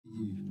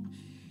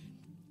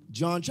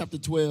John chapter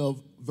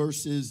 12,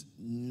 verses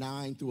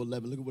 9 through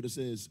 11. Look at what it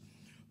says.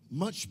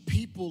 Much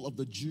people of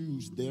the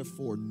Jews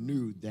therefore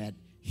knew that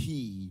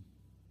he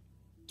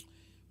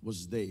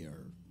was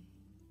there.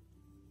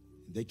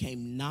 They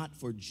came not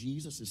for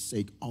Jesus'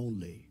 sake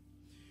only,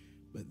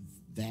 but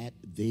that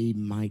they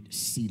might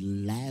see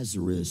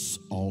Lazarus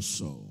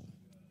also,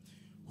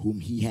 whom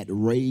he had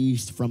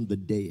raised from the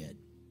dead.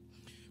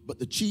 But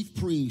the chief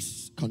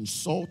priests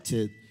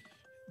consulted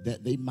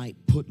that they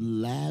might put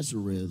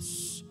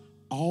Lazarus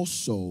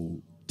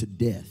also to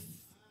death.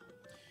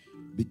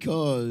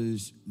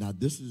 Because, now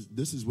this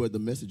is where the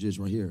message is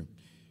right here.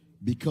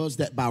 Because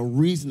that by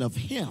reason of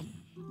him,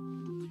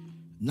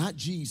 not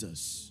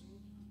Jesus,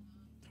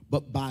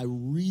 but by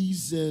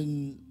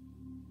reason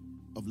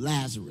of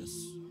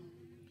Lazarus,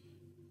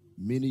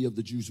 many of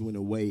the Jews went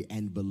away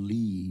and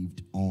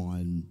believed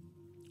on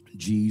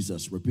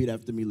Jesus. Repeat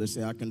after me. Let's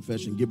say our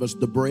confession. Give us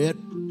the bread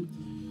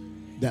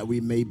that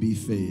we may be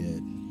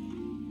fed.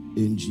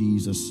 In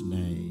Jesus'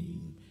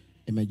 name.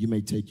 Amen. You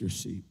may take your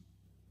seat.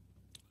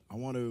 I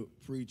want to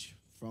preach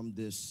from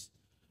this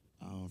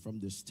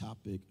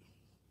topic,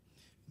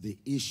 the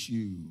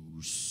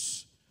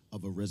issues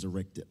of a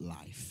resurrected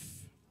life.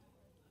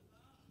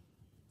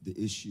 The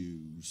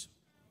issues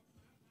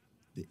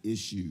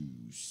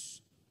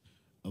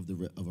of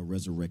a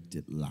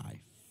resurrected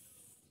life.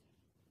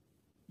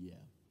 Yeah.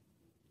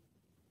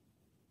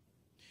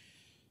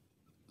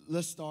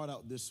 Let's start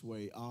out this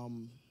way.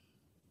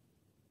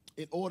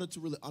 In order to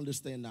really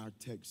understand our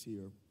text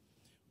here,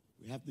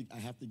 I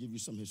have to give you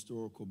some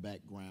historical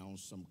background,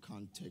 some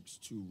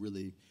context to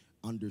really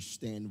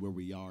understand where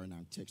we are in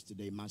our text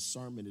today. My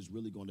sermon is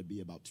really going to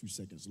be about 2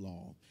 seconds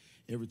long.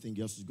 Everything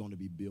else is going to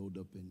be built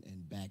up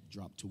and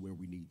backdrop to where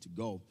we need to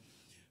go.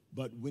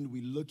 But when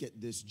we look at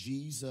this,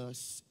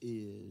 Jesus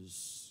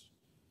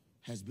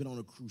has been on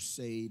a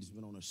crusade. He's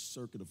been on a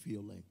circuit of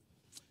healing.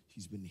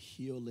 He's been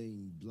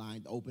healing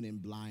opening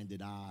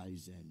blinded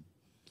eyes and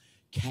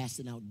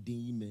casting out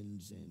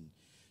demons, and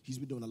he's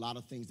been doing a lot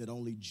of things that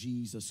only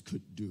Jesus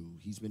could do.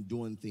 He's been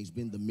doing things,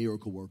 been the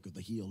miracle worker,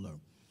 the healer,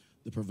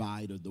 the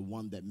provider, the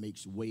one that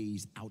makes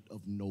ways out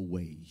of no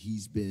way.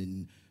 He's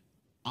been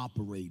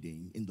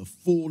operating in the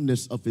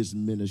fullness of his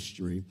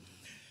ministry.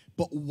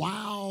 But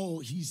while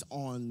he's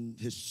on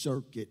his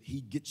circuit,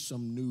 he gets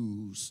some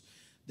news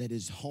that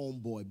his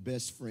homeboy,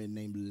 best friend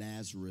named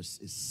Lazarus,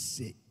 is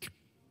sick.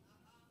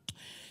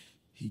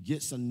 He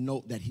gets a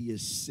note that he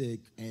is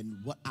sick, and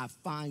what I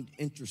find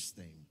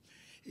interesting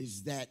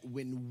is that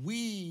when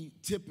we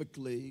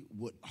typically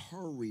would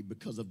hurry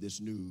because of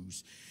this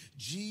news,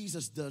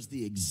 Jesus does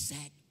the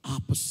exact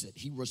opposite.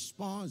 He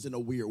responds in a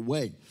weird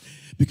way,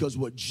 because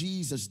what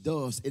Jesus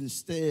does,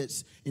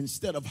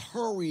 instead of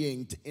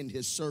hurrying to end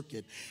his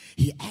circuit,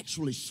 he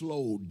actually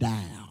slowed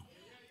down.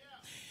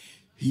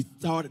 He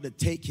started to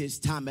take his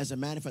time. As a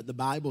matter of fact, the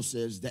Bible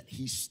says that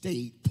he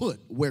stayed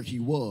put where he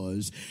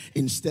was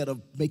instead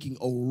of making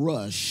a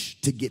rush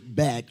to get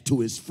back to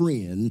his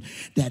friend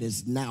that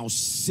is now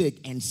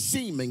sick and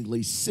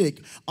seemingly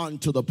sick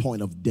unto the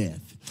point of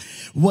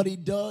death. What he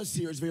does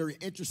here is very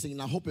interesting,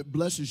 and I hope it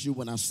blesses you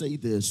when I say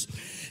this.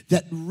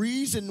 That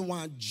reason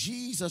why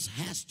Jesus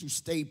has to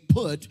stay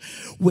put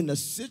when the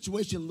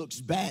situation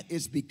looks bad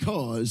is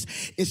because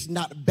it's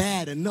not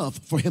bad enough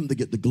for him to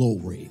get the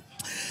glory.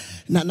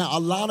 Now, a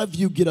lot of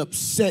you get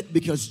upset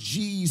because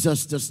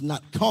Jesus does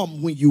not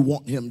come when you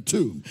want him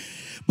to.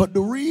 But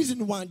the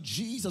reason why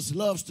Jesus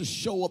loves to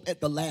show up at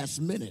the last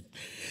minute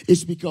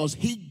is because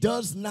he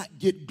does not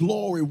get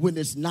glory when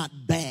it's not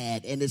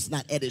bad and it's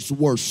not at its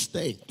worst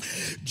state.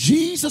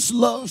 Jesus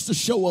loves to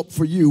show up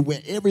for you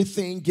when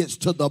everything gets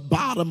to the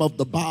bottom of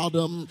the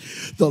bottom,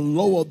 the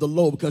low of the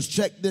low. Because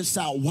check this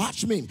out.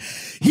 Watch me.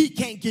 He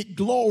can't get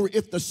glory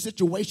if the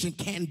situation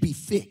can be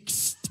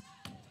fixed.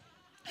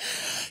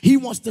 He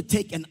wants to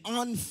take an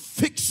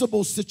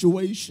unfixable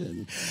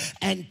situation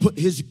and put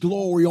his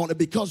glory on it,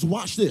 because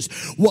watch this.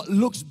 What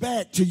looks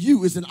bad to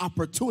you is an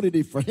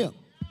opportunity for him.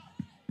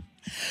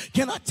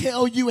 Can I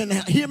tell you, and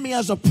hear me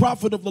as a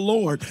prophet of the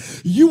Lord,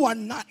 you are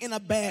not in a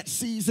bad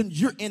season.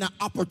 You're in an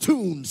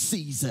opportune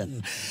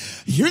season.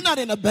 You're not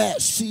in a bad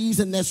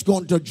season that's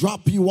going to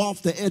drop you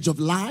off the edge of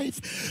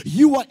life.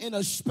 You are in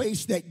a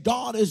space that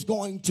God is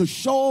going to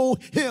show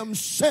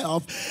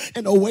himself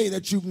in a way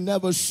that you've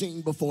never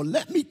seen before.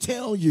 Let me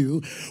tell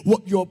you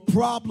what your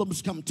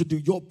problems come to do.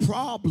 Your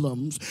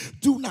problems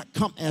do not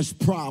come as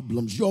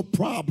problems. Your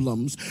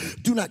problems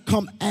do not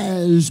come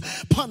as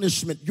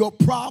punishment. Your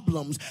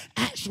problems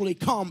actually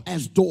come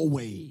as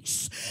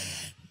doorways.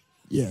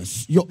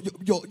 Yes,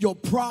 your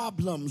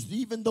problems,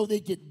 even though they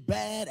get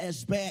bad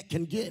as bad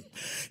can get,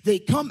 they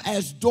come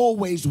as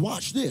doorways.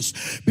 Watch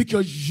this,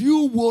 because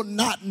you will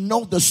not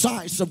know the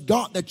signs of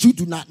God that you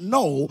do not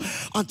know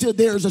until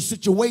there is a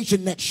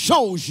situation that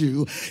shows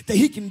you that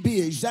he can be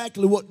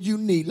exactly what you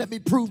need. Let me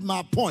prove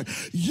my point.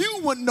 You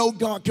wouldn't know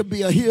God could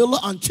be a healer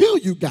until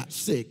you got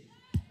sick.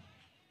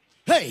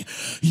 Hey,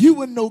 you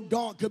would know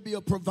God could be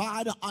a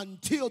provider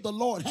until the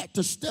Lord had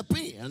to step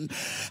in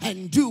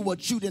and do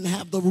what you didn't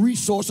have the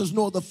resources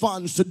nor the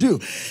funds to do.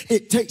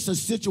 It takes a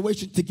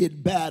situation to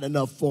get bad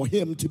enough for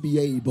him to be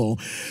able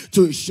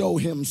to show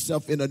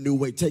himself in a new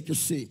way. Take your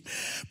seat.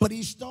 But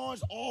he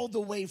starts all the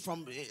way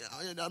from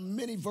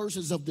many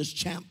verses of this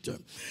chapter.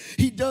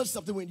 He does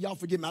something when, y'all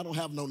forgive me, I don't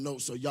have no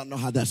notes, so y'all know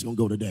how that's going to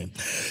go today.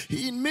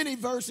 In many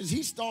verses,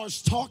 he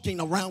starts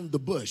talking around the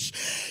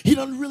bush. He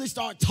doesn't really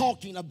start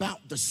talking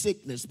about the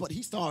sickness, but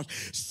he starts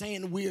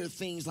saying weird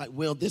things like,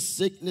 well, this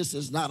sickness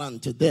is not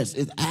unto this.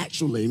 It's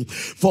actually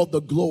for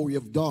the glory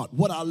of God.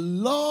 What I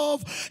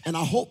love, and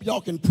I hope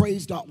y'all can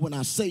praise God when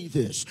I say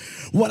this,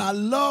 what I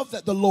love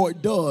that the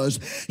Lord does,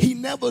 he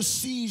never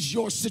sees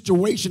your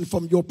situation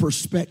from your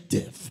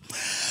perspective.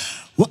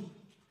 What?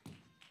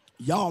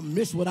 Y'all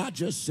miss what I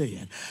just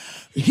said.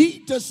 He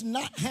does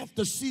not have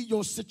to see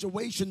your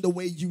situation the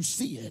way you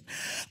see it.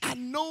 I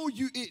know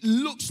it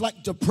looks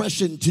like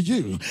depression to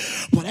you,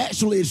 but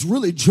actually it's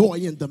really joy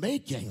in the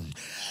making.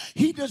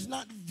 He does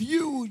not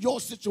view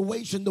your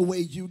situation the way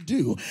you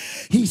do.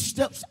 He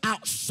steps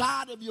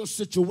outside of your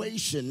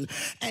situation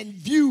and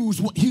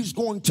views what he's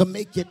going to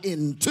make it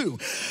into.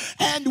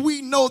 And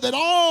we know that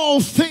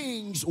all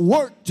things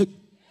work together.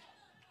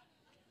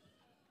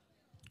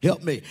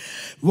 Help me.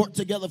 Work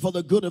together for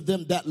the good of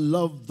them that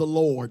love the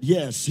Lord.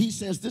 Yes, he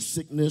says this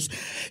sickness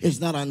is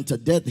not unto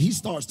death. He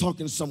starts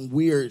talking some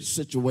weird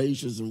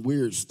situations and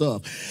weird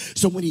stuff.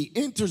 So when he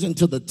enters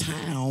into the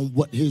town,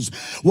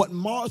 what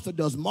Martha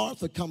does,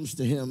 Martha comes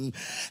to him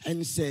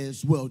and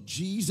says, well,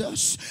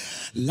 Jesus,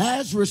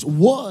 Lazarus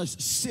was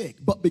sick,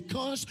 but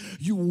because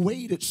you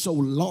waited so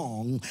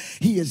long,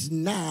 he is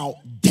now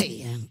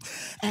dead.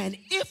 And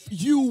if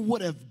you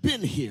would have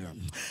been here,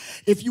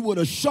 if you would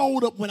have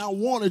showed up when I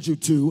wanted you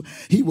to,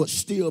 he would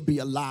still be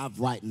alive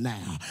right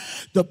now.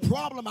 The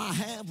problem I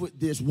have with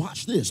this,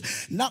 watch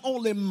this. Not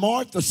only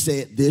Martha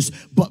said this,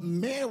 but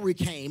Mary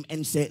came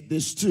and said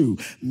this too.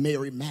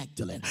 Mary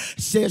Magdalene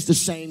says the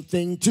same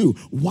thing too.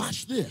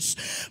 Watch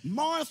this.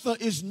 Martha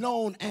is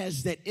known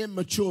as that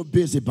immature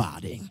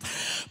busybody.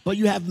 But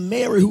you have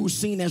Mary, who's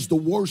seen as the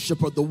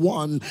worshiper, the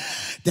one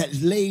that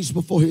lays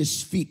before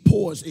his feet,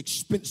 pours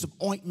expensive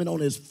ointment on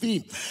his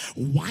feet,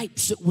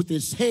 wipes it with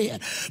his hair.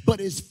 But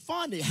it's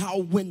funny how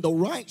when the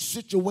right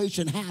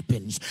situation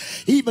happens,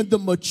 even the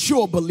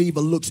mature believer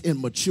looks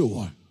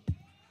immature.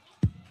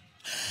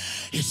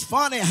 It's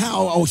funny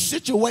how a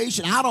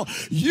situation,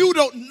 you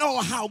don't know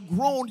how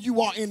grown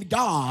you are in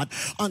God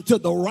until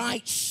the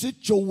right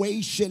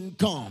situation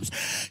comes.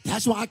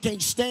 That's why I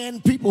can't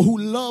stand people who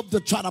love to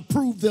try to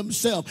prove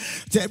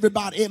themselves to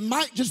everybody. It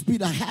might just be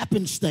the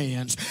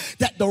happenstance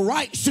that the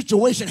right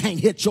situation ain't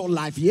hit your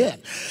life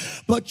yet.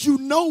 But you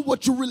know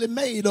what you're really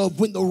made of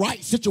when the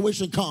right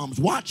situation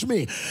comes. Watch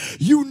me.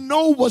 You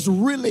know what's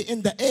really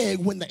in the egg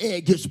when the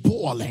egg gets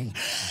boiling.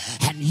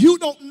 And you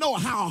don't know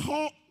how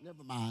hard.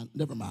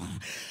 Never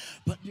mind.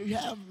 But you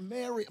have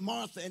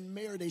Martha and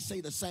Mary, they say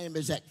the same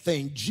exact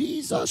thing.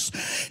 Jesus,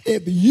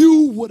 if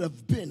you would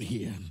have been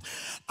here,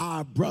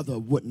 our brother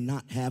would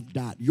not have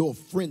died. Your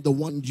friend, the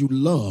one you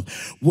love,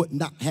 would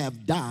not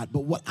have died.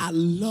 But what I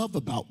love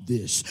about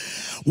this,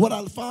 what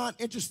I find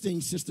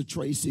interesting, Sister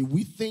Tracy,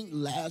 we think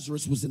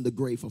Lazarus was in the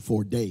grave for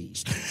 4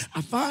 days.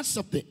 I find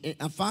something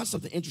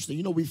interesting.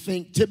 You know, we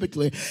think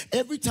typically,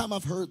 every time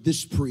I've heard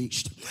this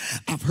preached,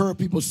 I've heard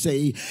people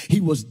say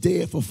he was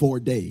dead for 4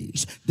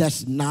 days.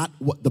 That's not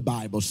what the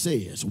Bible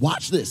says.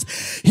 Watch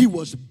this. He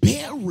was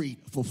buried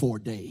for 4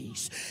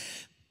 days.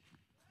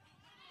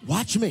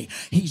 Watch me.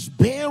 He's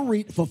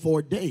buried for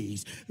 4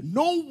 days.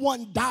 No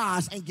one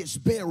dies and gets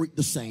buried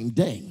the same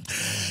day.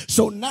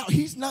 So now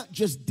he's not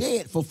just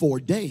dead for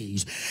 4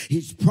 days.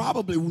 He's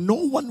probably, no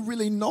one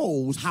really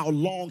knows how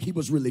long he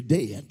was really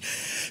dead.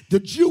 The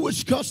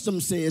Jewish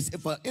custom says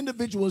if an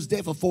individual is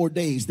dead for 4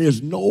 days,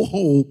 there's no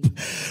hope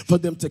for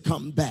them to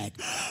come back.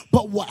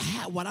 But what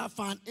I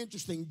find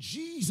interesting,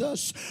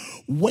 Jesus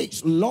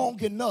waits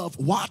long enough,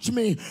 watch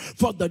me,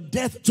 for the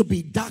death to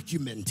be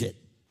documented.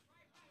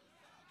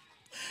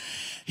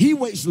 He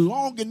waits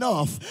long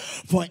enough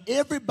for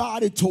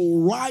everybody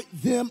to write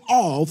them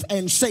off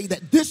and say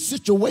that this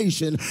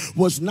situation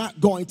was not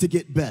going to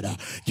get better.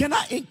 Can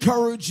I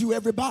encourage you,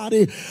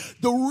 everybody?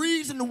 The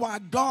reason why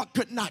God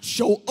could not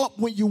show up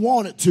when you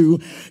wanted to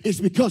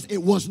is because it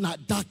was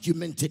not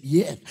documented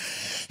yet.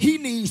 He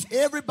needs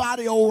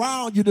everybody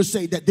around you to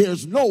say that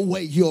there's no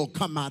way you'll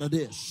come out of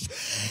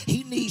this.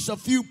 He needs a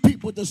few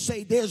people to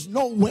say there's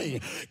no way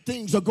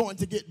things are going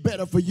to get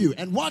better for you.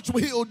 And watch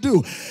what he'll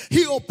do.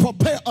 He'll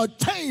prepare a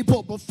table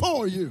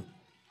before you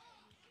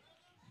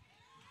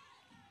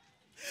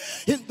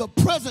in the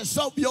presence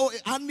of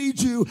I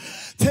need you,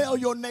 tell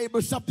your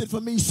neighbor something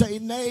for me. Say,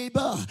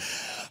 neighbor,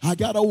 I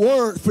got a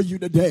word for you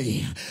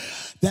today,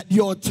 that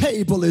your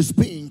table is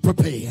being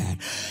prepared.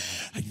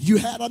 You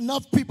had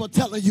enough people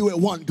telling you it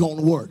wasn't going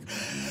to work.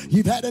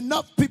 You've had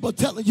enough people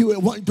telling you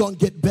it wasn't going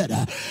to get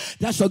better.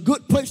 That's a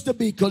good place to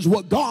be, because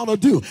what God will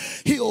do,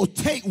 he'll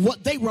take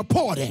what they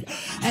reported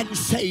and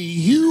say,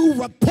 you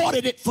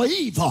reported it for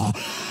evil,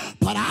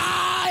 but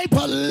I I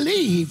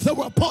believe the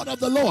report of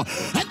the Lord.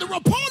 And the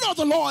report of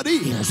the Lord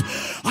is,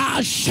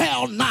 I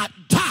shall not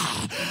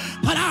die,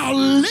 but I'll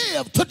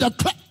live to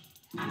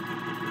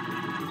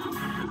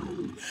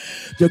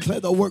declare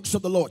the works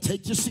of the Lord.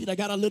 Take your seat. I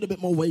got a little bit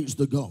more ways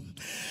to go.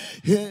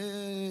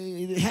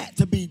 It had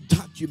to be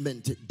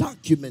documented,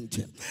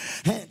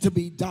 had to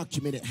be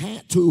documented,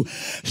 had to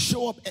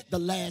show up at the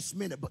last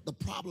minute. But the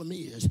problem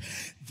is,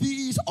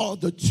 these are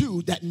the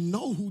two that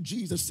know who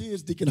Jesus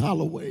is, Deacon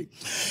Holloway.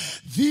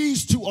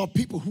 These two are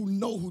people who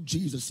know who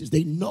Jesus is.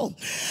 They know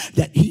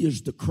that he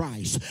is the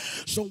Christ.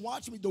 So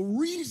watch me. The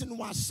reason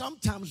why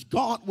sometimes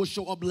God will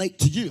show up late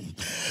to you.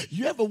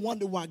 You ever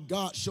wonder why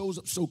God shows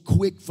up so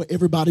quick for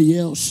everybody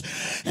else?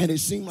 And it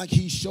seems like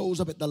he shows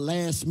up at the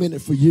last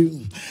minute for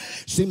you.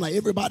 Seems like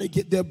everybody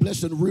get their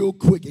blessing real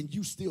quick and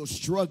you still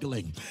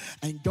struggling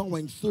and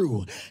going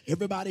through.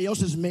 Everybody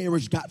else's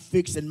marriage got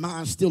fixed and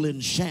mine's still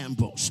in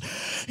shambles.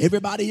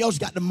 Everybody else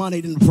got the money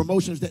and the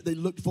promotions that they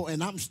looked for,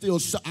 and I'm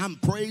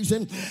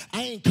praising.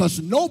 I ain't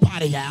cussed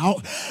nobody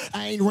out.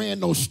 I ain't ran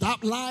no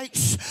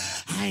stoplights.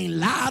 I ain't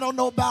lied on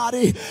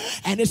nobody.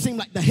 And it seems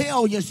like the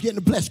hellions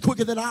getting blessed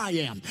quicker than I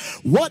am.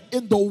 What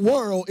in the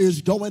world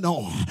is going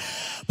on?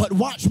 But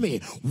watch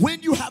me.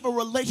 When you have a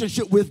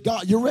relationship with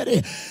God, you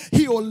ready?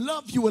 He'll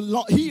love you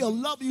he'll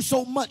love you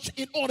so much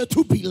in order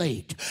to be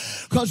late.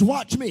 Because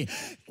watch me.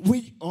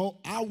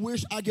 I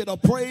wish I get a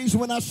praise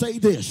when I say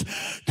this.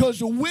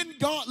 Because when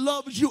God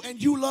loves you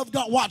and you love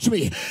God, watch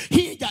me.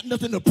 He ain't got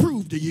nothing to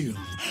prove to you.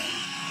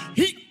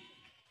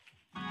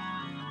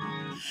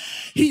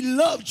 He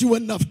loved you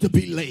enough to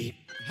be late.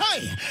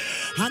 Hey,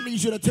 I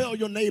need you to tell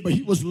your neighbor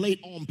he was late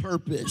on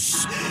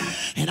purpose.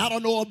 And I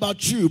don't know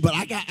about you, but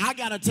I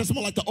got a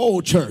testimony like the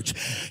old church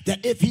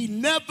that if he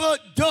never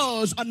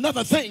does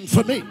another thing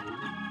for me,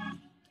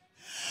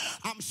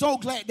 I'm so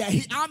glad that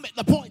I'm at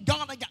the point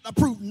God ain't got to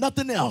prove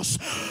nothing else.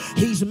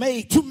 He's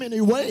made too many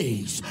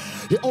ways.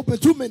 He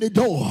opened too many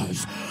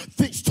doors,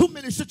 fixed too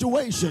many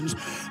situations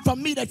for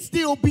me to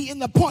still be in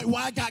the point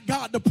where I got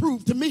God to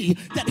prove to me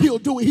that he'll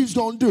do what he's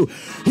going to do.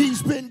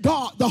 He's been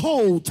God the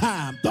whole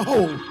time,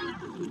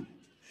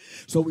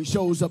 So he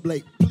shows up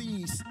late.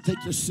 Please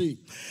take your seat.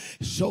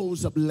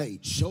 Shows up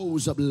late.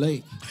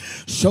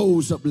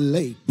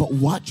 But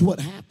watch what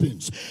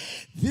happens.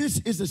 This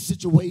is a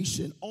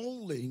situation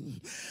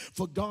only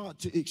for God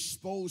to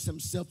expose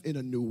himself in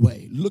a new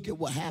way. Look at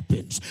what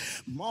happens.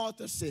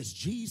 Martha says,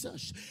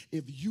 Jesus,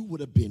 if you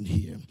would have been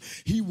here,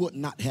 he would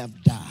not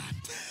have died.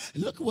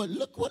 Look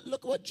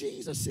what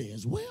Jesus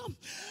says. Well,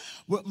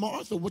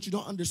 Martha, what you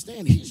don't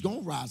understand, he's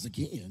going to rise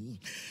again.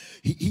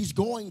 He's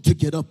going to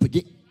get up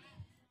again.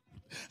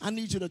 I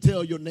need you to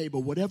tell your neighbor,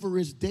 whatever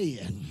is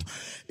dead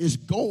is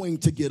going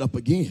to get up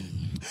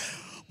again.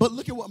 But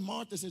look at what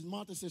Martha says.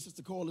 Martha says,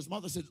 Sister Corliss,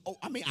 Martha says,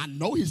 I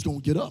know he's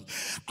going to get up.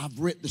 I've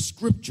read the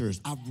scriptures.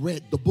 I've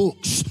read the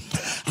books.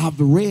 I've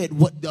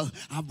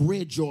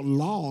read your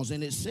laws,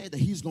 and it said that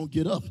he's going to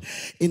get up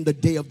in the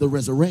day of the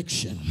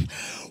resurrection.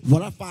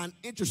 What I find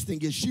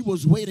interesting is she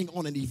was waiting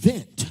on an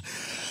event.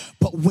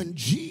 But when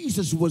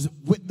Jesus was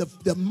with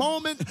the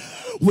moment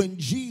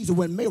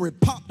when Mary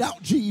popped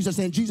out Jesus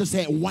and Jesus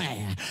said, wah,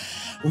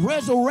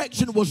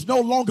 resurrection was no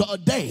longer a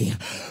day.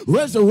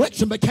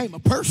 Resurrection became a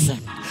person.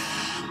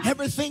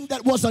 Everything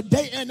that was a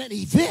day and an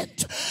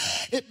event,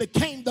 it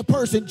became the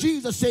person.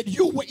 Jesus said,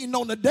 you waiting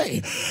on the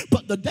day,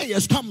 but the day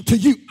has come to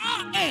you.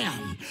 I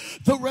am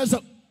the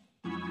resurrection.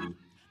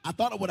 I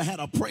thought I would have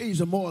had a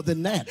praise more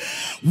than that.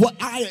 What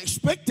I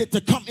expected to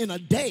come in a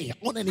day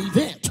on an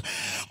event,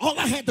 all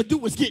I had to do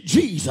was get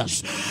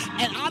Jesus.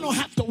 And I don't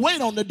have to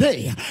wait on the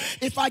day.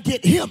 If I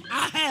get him,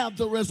 I have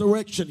the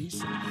resurrection.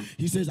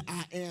 He says,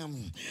 I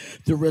am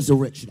the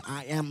resurrection.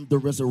 I am the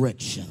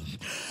resurrection.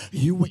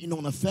 You waiting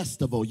on a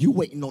festival. You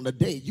waiting on a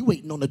day. You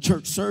waiting on a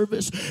church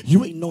service. You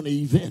waiting on an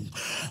event.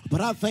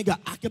 But I think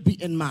I could be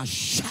in my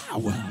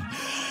shower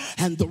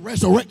and the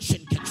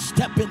resurrection can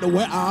step into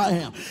where I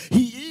am.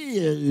 He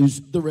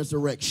is the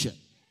resurrection.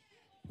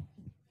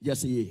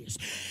 Yes, he is.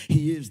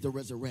 He is the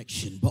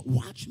resurrection. But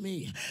watch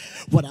me.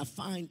 What I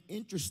find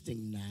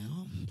interesting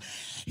now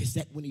is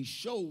that when he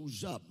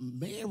shows up,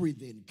 Mary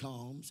then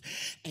comes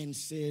and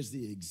says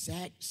the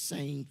exact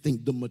same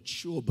thing. The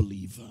mature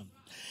believer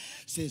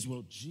says,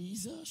 well,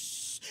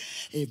 Jesus,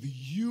 if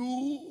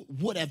you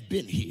would have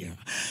been here,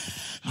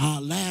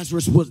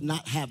 Lazarus would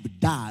not have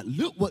died.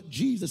 Look what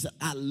Jesus said.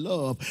 I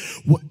love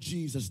what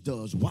Jesus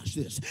does. Watch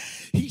this.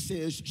 He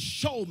says,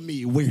 show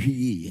me where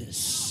he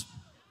is.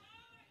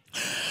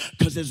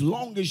 Because as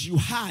long as you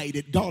hide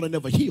it, God will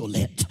never heal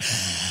it.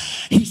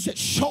 He said,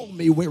 show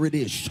me where it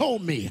is. Show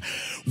me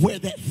where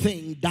that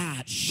thing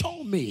died.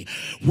 Show me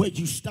where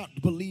you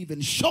stopped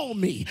believing. Show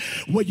me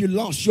where you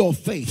lost your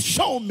faith.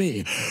 Show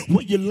me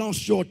where you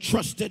lost your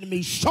trust in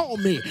me. Show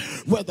me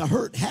where the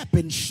hurt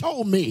happened.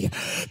 Show me.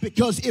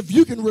 Because if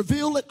you can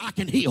reveal it, I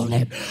can heal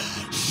it.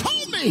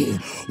 Show me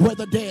where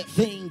the dead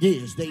thing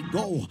is. They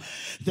go.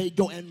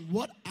 And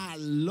what I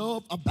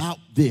love about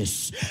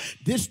this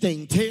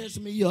thing tears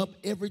me up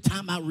every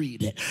time I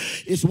read it.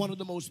 It's one of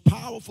the most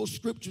powerful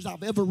scriptures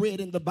I've ever read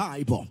in the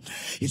Bible.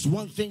 It's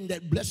one thing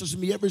that blesses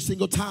me every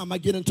single time I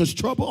get into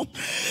trouble,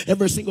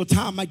 every single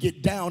time I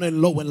get down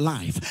and low in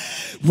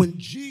life. When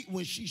she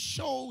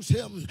shows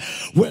him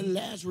where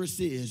Lazarus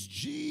is,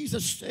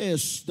 Jesus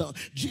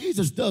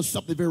does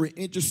something very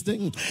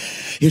interesting.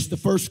 It's the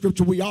first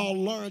scripture we all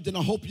learned, and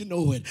I hope you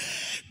know it.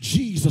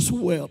 Jesus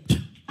wept.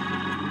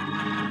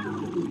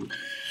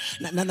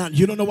 Now,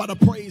 you don't know how to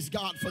praise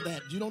God for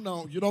that. You don't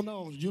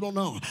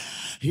know.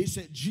 He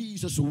said,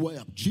 Jesus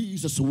wept.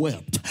 Jesus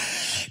wept.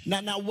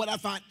 Now, what I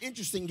find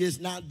interesting is,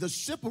 now, the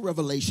simple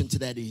revelation to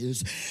that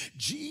is,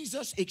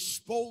 Jesus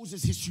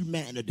exposes his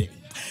humanity.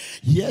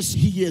 Yes,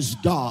 he is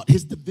God.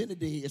 His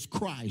divinity is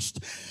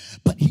Christ.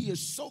 But he is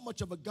so much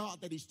of a God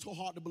that he's too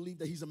hard to believe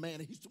that he's a man.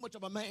 And he's too much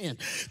of a man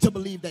to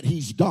believe that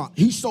he's God.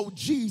 He's so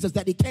Jesus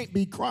that he can't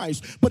be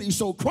Christ, but he's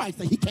so Christ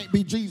that he can't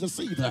be Jesus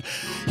either.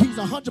 He's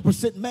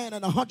 100% man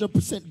and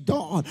 100%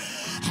 God.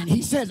 And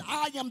he says,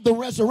 I am the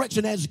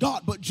resurrection as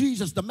God, but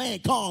Jesus, the man,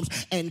 comes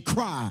and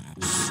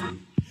cries.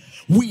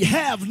 We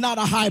have not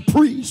a high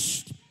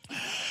priest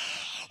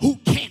who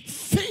can't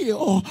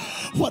feel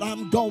what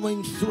I'm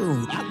going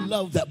through. I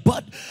love that.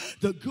 But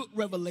the good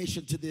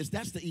revelation to this,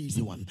 that's the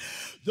easy one.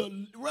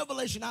 The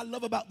revelation I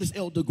love about this,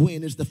 Elder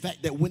Gwen, is the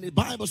fact that when the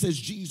Bible says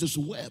Jesus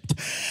wept,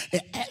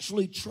 it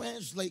actually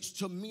translates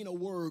to mean a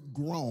word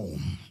groan.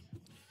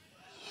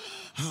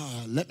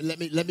 Let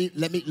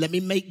me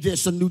make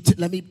this a new.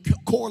 Let me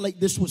correlate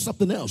this with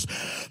something else.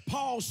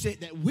 Paul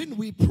said that when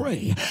we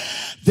pray,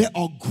 there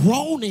are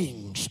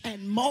groanings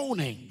and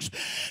moanings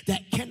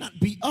that cannot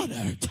be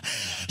uttered.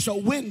 So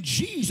when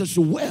Jesus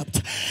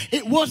wept,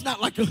 it was not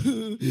like a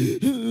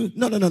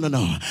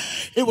no.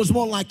 It was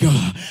more like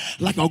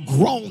a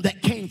groan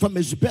that came from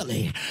his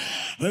belly.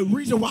 The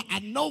reason why I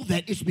know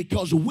that is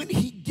because when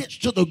he gets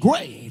to the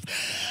grave,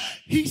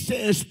 he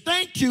says,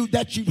 thank you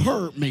that you've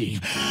heard me.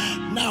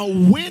 Now,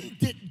 when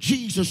did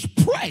Jesus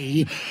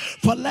pray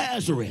for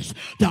Lazarus?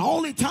 The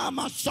only time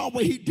I saw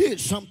where he did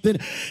something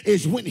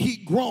is when he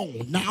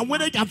groaned. Now, I'm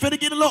finna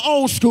get a little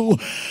old school,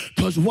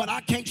 because what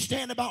I can't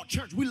stand about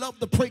church, we love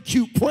to pray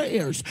cute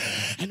prayers,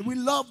 and we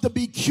love to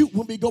be cute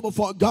when we go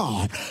before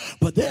God.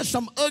 But there's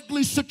some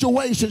ugly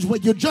situations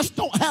where you just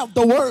don't have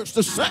the words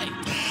to say.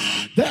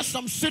 There's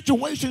some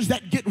situations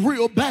that get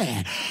real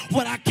bad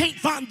when I can't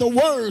find the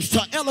words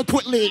to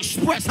eloquently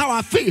express how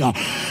I feel.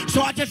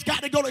 So I just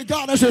got to go to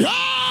God and say,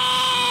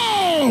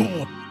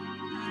 oh!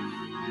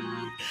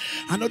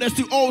 I know that's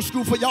too old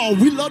school for y'all.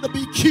 We love to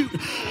be cute.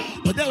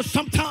 But there's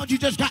sometimes you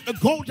just got to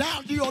go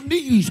down to your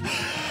knees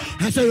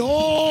and say,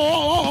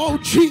 oh,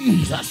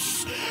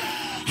 Jesus.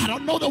 I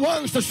don't know the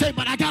words to say,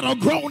 but I got a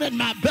groan in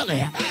my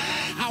belly.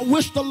 I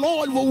wish the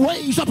Lord will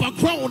raise up a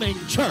groaning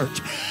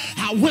church.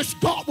 I wish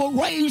God will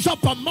raise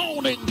up a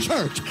moaning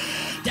church,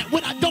 that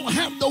when I don't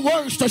have the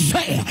words to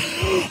say,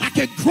 I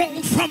can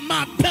groan from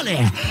my belly.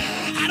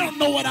 I don't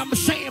know what I'm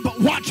saying, but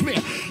watch me.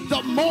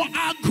 The more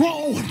I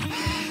groan,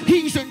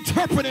 he's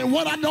interpreting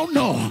what I don't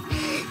know.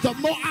 The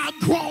more I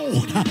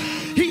groan,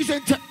 he's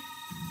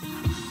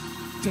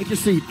Take your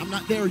seat. I'm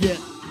not there yet.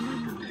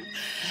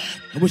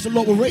 I wish the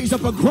Lord will raise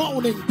up a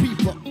groaning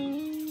people.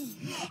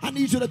 I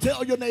need you to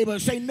tell your neighbor,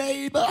 say,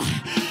 neighbor,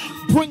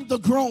 bring the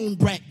groan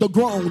back. The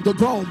groan,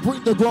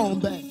 bring the groan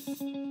back.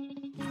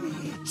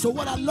 So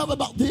what I love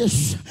about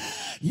this,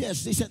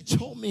 yes, he said,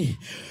 show me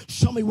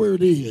where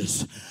it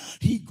is.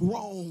 He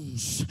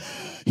groans.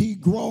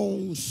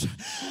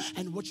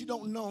 And what you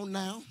don't know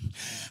now,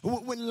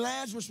 when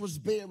Lazarus was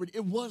buried,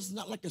 it was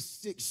not like a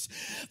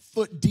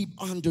 6-foot deep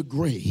under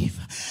grave.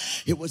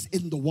 It was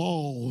in the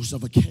walls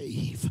of a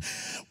cave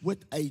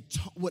with a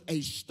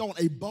stone,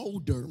 a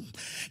boulder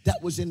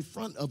that was in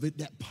front of it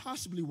that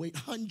possibly weighed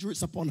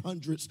hundreds upon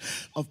hundreds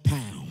of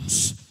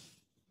pounds.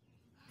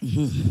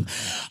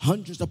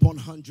 Hundreds upon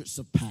hundreds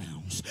of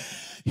pounds.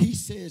 He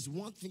says,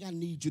 one thing I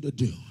need you to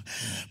do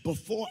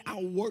before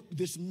I work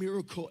this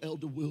miracle,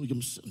 Elder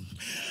Williamson,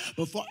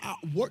 before I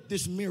work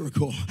this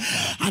miracle,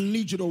 I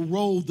need you to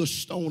roll the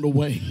stone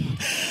away.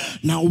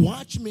 Now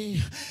watch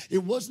me.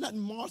 It was not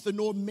Martha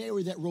nor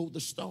Mary that rolled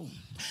the stone.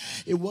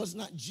 It was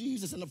not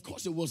Jesus, and of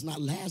course it was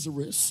not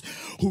Lazarus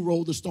who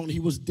rolled the stone. He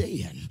was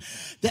dead.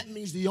 That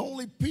means the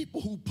only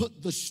people who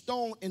put the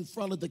stone in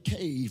front of the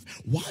cave,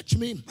 watch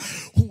me,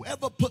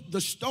 whoever put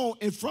the stone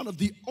in front of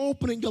the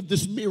opening of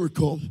this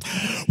miracle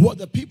were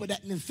the people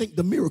that didn't think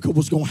the miracle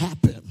was going to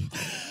happen.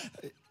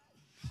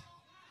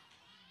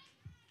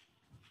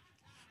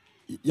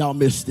 Y'all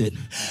missed it.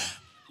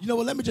 You know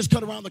what, let me just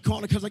cut around the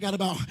corner because I got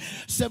about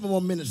 7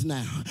 more minutes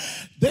now.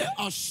 There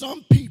are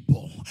some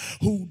people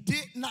who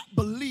did not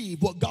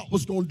believe what God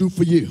was going to do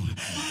for you,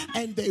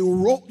 and they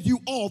wrote you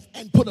off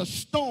and put a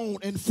stone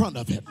in front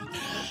of it.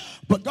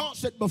 But God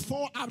said,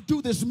 before I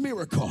do this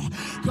miracle,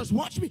 because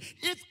watch me,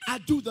 if I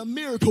do the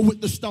miracle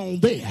with the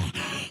stone there,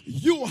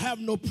 you'll have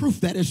no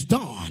proof that it's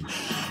done.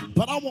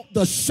 But I want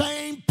the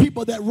same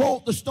people that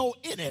rolled the stone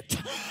in it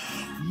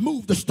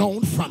move the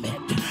stone from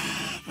it.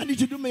 I need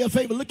you to do me a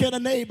favor. Look at a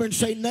neighbor and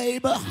say,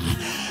 neighbor,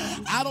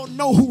 I don't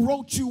know who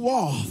wrote you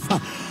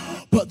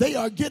off, but they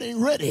are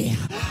getting ready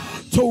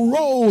to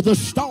roll the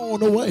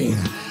stone away.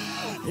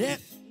 Yeah.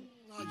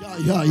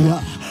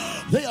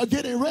 They are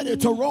getting ready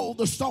to roll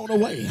the stone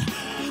away.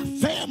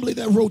 Family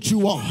that wrote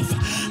you off,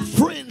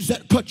 friends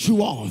that cut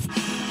you off,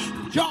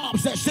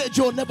 jobs that said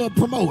you'll never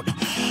promote,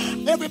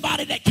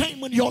 everybody that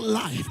came in your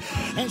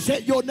life and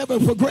said you'll never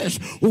progress,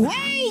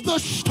 roll the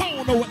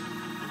stone away.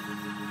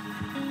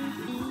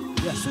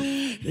 Yes,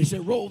 they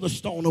said roll the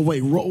stone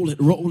away, roll it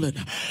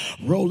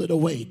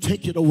away,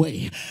 take it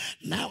away.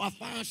 Now I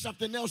find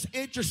something else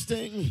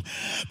interesting,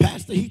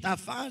 Pastor Heath. I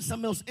find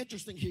something else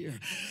interesting here,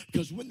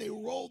 because when they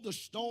roll the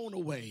stone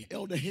away,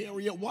 Elder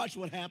Harriet, watch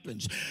what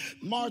happens.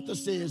 Martha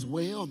says,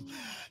 well,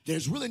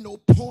 there's really no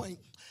point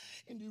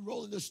in you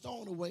rolling the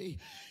stone away.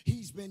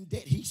 He's been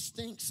dead. He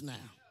stinks now.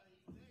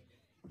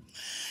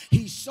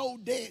 He's so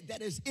dead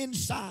that his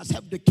insides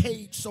have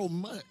decayed so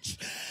much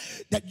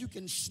that you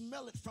can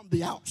smell it from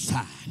the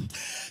outside.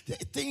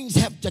 Things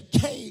have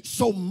decayed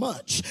so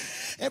much.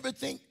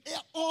 Everything,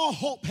 all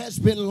hope has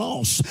been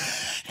lost.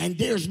 And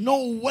there's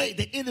no way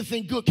that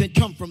anything good can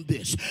come from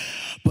this.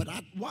 But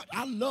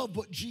I love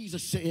what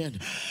Jesus said,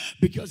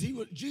 because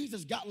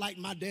Jesus got like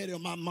my daddy or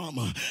my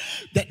mama,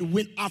 that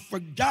when I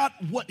forgot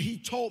what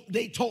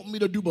they told me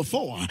to do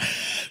before,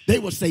 they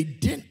would say,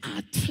 didn't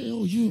I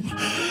tell you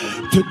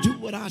to do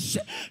what I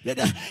said?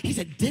 He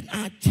said, didn't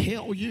I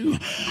tell you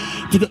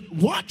to do?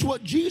 Watch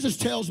what Jesus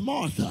tells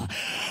Martha.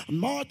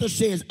 Martha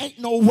says, ain't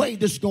no way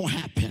this is going to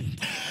happen.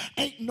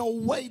 Ain't no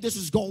way this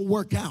is going to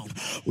work out.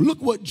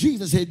 Look what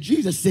Jesus said.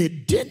 Jesus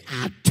said, didn't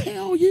I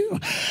tell you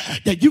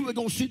that you were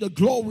going to see the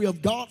glory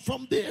of God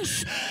from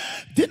this?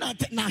 Didn't I?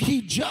 Now,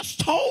 he just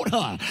told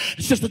her,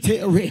 Sister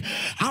Terry,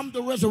 I'm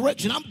the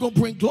resurrection. I'm going to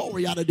bring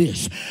glory out of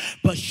this.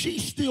 But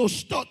she's still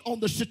stuck on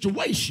the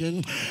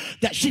situation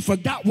that she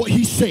forgot what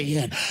he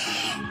said.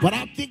 But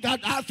I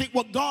think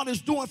what God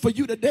is doing for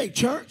you today,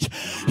 church,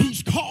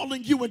 he's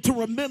calling you into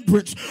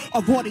remembrance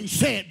of what he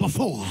said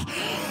before.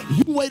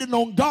 You waited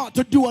on God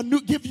to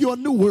give you a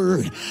new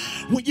word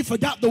when you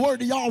forgot the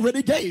word he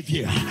already gave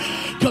you.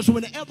 Because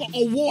whenever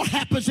a war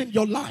happens in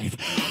your life,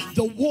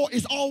 the war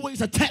is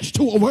always attached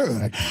to a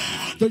word.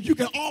 So you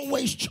can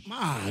always,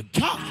 my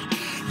God,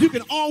 you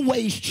can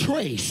always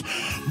trace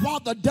while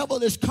the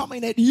devil is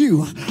coming at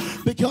you,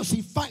 because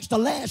he fights the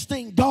last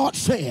thing God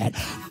said.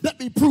 Let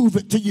me prove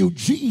it to you.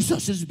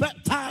 Jesus is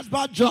baptized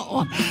by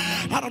John.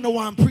 I don't know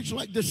why I'm preaching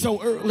like this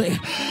so early,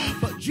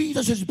 but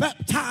Jesus is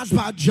baptized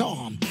by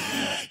John.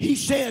 He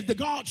said, the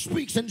God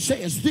speaks and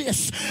says,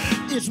 this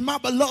is my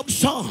beloved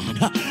son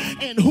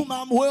in whom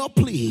I'm well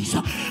pleased.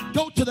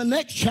 Go to the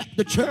next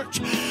chapter, church.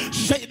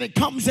 Satan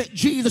comes at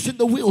Jesus in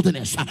the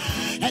wilderness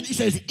and he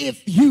says,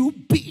 if you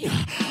be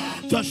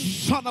the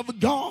Son of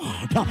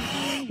God.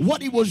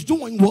 What he was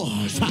doing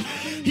was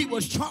he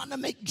was trying to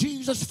make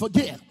Jesus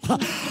forget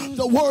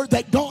the word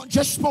that God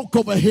just spoke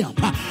over him.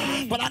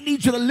 But I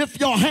need you to lift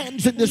your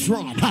hands in this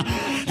room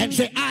and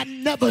say, I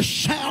never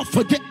shall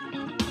forget.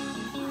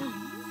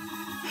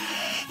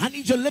 I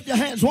need you to lift your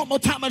hands one more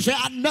time and say,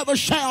 I never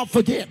shall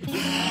forget.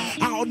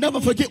 I'll never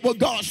forget what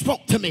God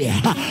spoke to me.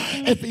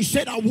 If he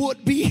said I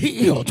would be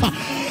healed,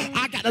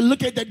 I got to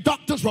look at the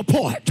doctor's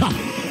report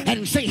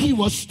and say he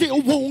was still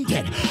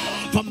wounded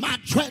for my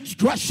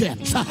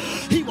transgressions.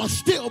 He was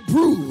still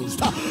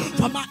bruised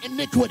for my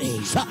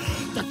iniquities.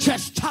 The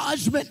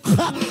chastisement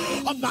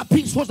of my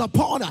peace was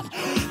upon him,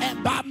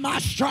 and by my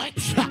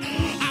stripes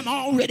I'm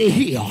already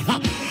healed.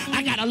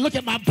 I got to look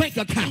at my bank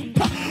account.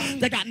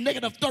 They got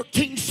negative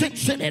 13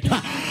 cents in it.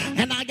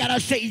 And I got to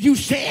say, you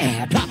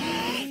said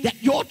that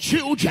your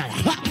children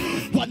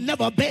will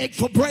never beg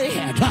for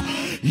bread.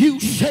 You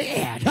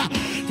said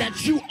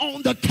that you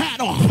own the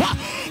cattle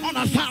on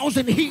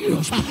 1,000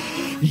 hills.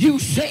 You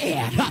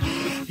said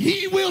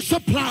he will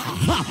supply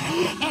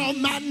all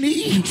my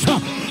needs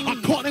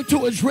according to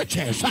his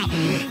riches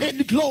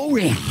in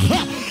glory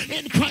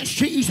in Christ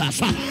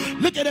Jesus.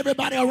 Look at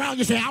everybody around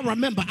you and say, I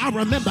remember.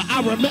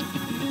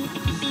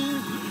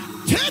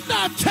 Didn't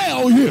I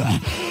tell you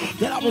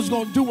that I was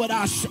going to do what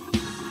I said?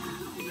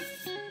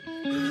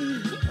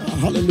 Oh,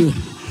 hallelujah.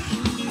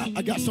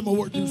 I got some more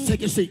work to do.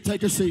 Take a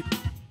seat.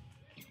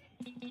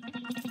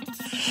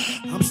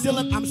 I'm still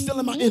in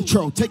my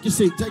intro. Take a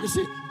seat.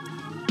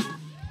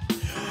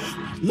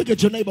 Look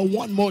at your neighbor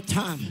one more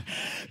time.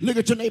 Look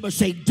at your neighbor and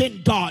say,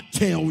 didn't God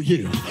tell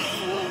you?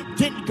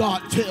 Didn't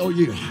God tell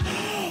you?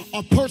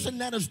 A person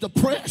that is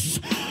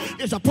depressed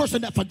is a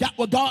person that forgot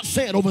what God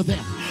said over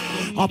them.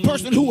 A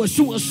person who is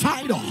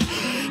suicidal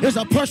is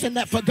a person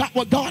that forgot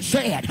what God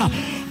said.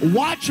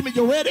 Watch me,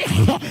 you ready?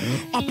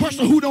 A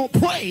person who don't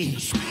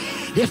praise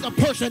is a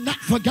person that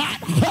forgot.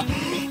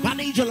 I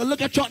need you to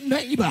look at your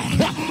neighbor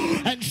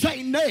and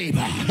say,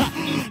 neighbor,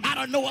 I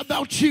don't know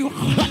about you,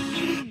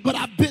 but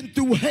I've been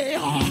through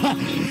hell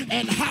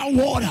and high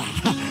water.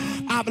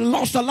 I've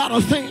lost a lot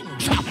of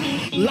things,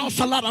 lost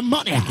a lot of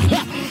money,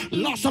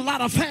 lost a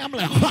lot of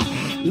family,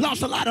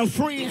 lost a lot of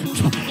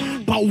friends.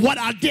 But what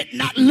I did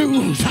not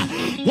lose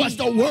was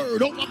the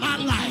word over my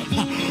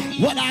life.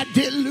 What I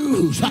did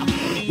lose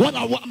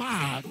was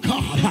my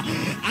God.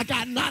 I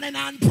got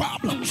 99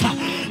 problems,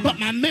 but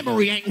my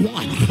memory ain't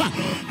one.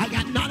 I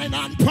got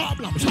 99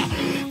 problems,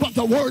 but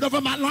the word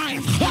over my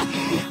life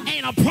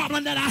ain't a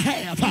problem that I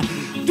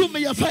have. Do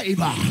me a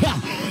favor.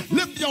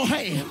 Lift your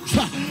hands.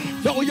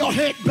 Throw your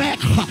head back.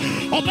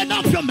 Open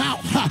up your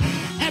mouth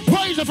and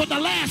praise him for the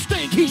last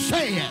thing he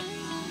said.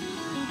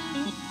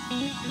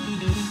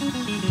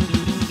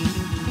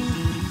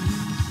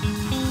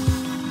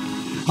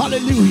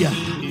 Hallelujah.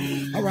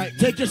 All right,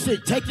 take your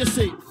seat. Take your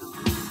seat.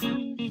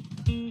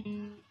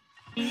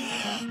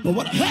 But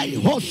what, hey,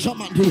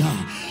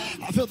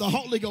 I feel the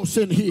Holy Ghost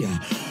in here.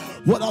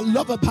 What I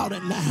love about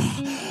it now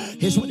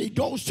is when he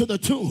goes to the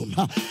tomb,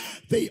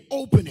 they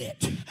open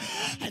it.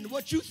 And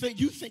what you think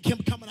him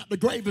coming out the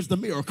grave is the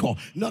miracle.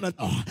 No.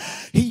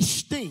 He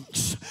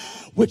stinks,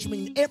 which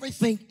means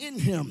everything in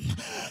him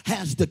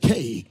has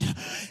decayed.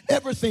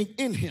 Everything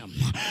in him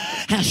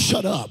has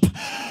shut up.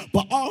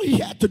 But all he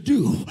had to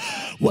do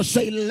was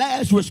say,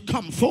 Lazarus,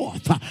 come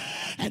forth.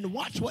 And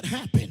watch what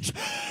happens.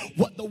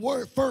 What the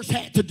word first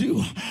had to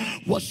do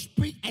was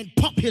speak and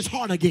pump his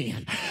heart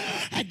again.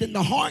 And then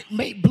the heart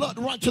made blood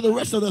run to the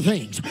rest of the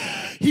things.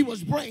 He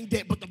was brain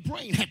dead, but the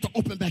brain had to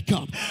open back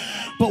up.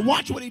 But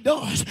watch what he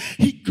does.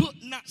 He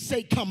could not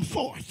say come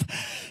forth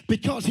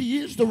because he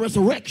is the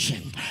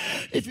resurrection.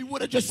 If he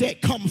would have just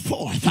said come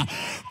forth,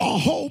 a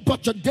whole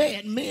bunch of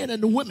dead men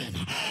and women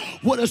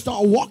would have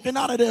started walking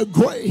out of their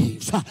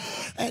graves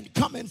and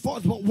coming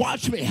forth. But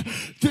watch me.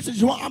 This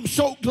is why I'm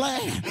so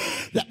glad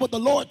that what the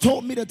Lord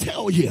told me to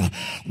tell you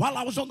while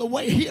I was on the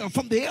way here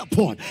from the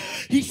airport.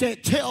 He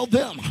said, tell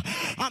them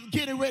I'm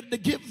getting ready to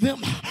give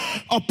them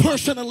a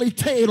personally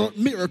tailored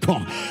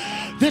miracle.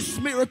 This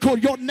miracle,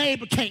 your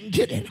neighbor can't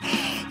get it.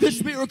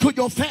 This miracle,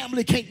 your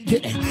family can't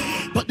get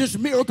it. But this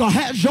miracle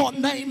has your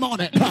name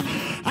on it.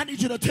 I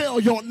need you to tell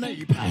your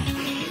neighbor,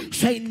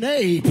 say,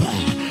 neighbor,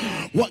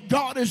 what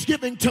God is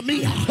giving to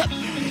me,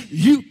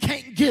 you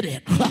can't get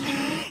it.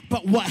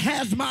 But what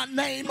has my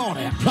name on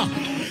it,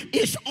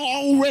 it's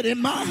already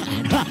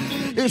mine.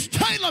 It's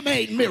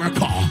tailor-made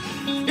miracle.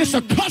 It's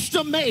a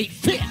custom-made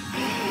fit.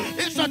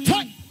 It's a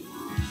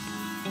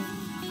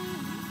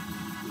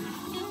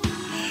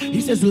He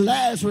says,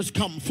 Lazarus,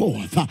 come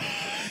forth.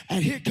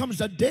 And here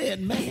comes a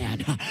dead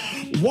man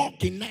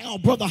walking now,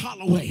 Brother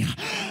Holloway.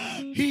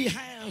 He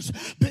has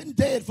been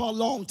dead for a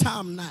long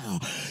time now.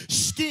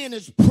 Skin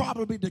is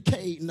probably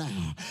decayed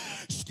now.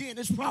 Skin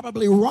is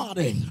probably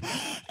rotting.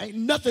 Ain't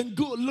nothing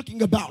good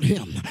looking about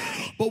him.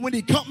 But when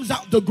he comes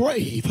out the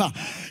grave,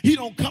 he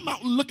don't come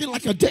out looking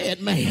like a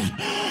dead man.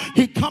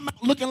 He come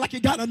out looking like he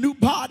got a new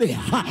body.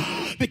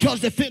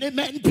 Because if any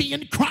man be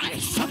in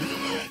Christ,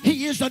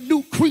 he is a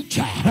new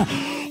creature.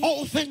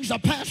 All things are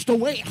passed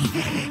away.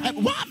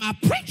 And why am I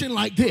preaching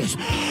like this?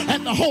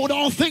 And behold,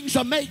 all things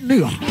are made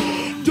new.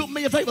 Do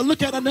me a favor,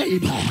 look at a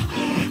neighbor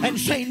and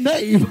say,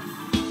 neighbor,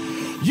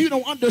 you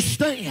don't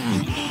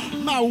understand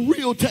my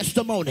real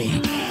testimony.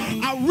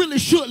 I really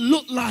should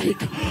look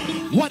like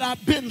what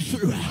I've been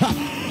through.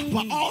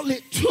 But all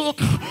it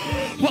took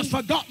was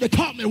for God to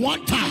call me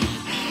one time.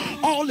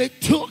 All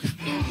it took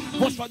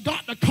was for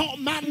God to call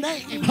my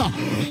name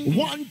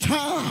one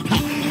time.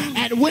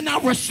 And when I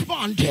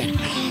responded,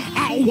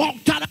 I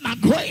walked out of my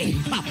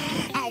grave.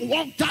 I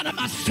walked out of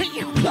my sin.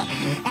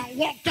 I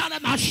walked out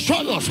of my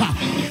struggles.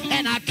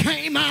 And I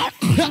came out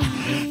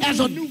as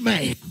a new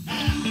man.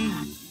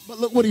 But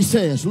look what he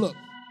says. Look.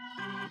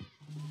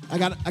 I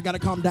gotta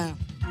calm down.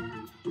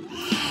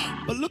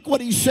 But look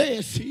what he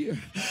says here.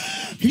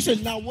 He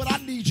says, now what I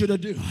need you to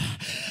do,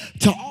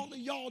 to all of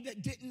y'all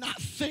that did not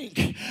think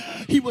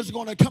he was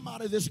going to come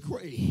out of this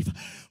grave,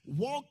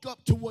 walk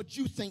up to what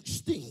you think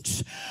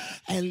stinks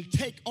and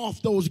take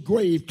off those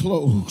grave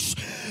clothes.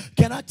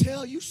 Can I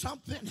tell you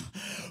something?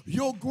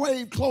 Your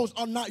grave clothes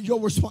are not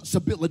your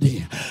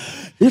responsibility.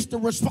 It's the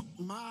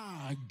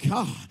my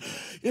God.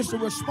 It's the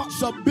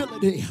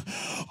responsibility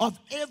of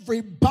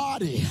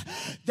everybody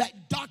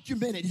that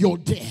documented your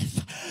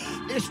death.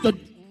 It's the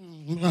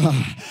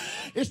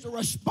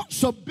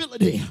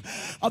responsibility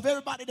of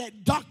everybody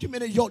that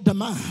documented your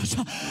demise.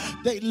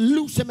 They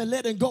loose him and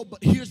let him go.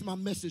 But here's my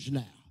message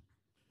now.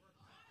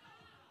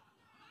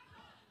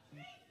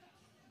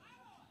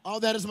 All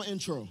that is my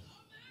intro.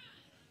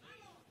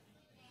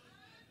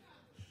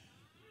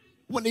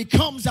 When he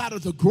comes out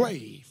of the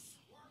grave,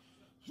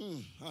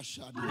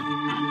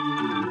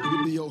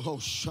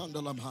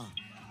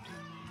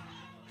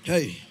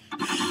 hey,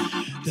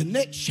 the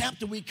next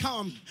chapter we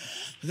come,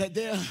 that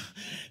they're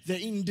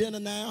eating dinner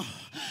now.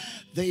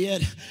 They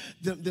had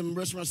them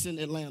restaurants in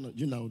Atlanta,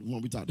 you know, the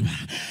one we talked about.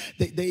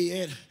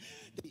 They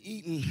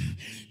eating.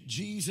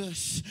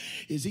 Jesus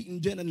is eating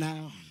dinner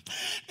now.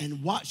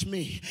 And watch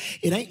me,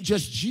 it ain't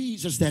just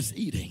Jesus that's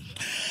eating,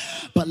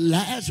 but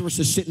Lazarus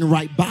is sitting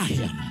right by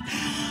him.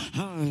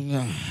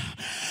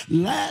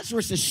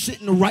 Lazarus is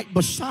sitting right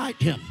beside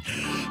him.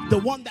 The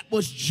one that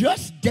was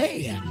just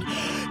dead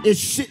is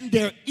sitting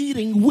there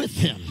eating with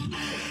him,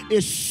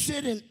 is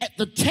sitting at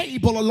the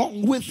table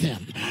along with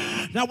him.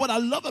 Now, what I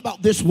love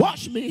about this,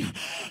 watch me,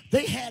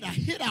 they had a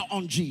hit out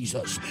on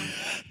Jesus.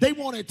 They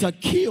wanted to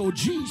kill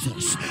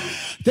Jesus.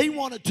 They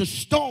wanted to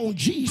stone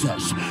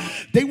Jesus.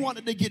 They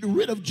wanted to get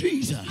rid of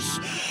Jesus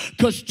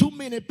because too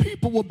many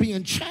people were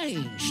being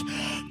changed.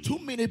 Too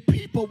many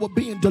people were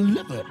being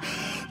delivered.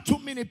 Too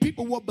many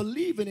people were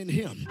believing in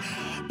him.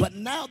 But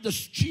now the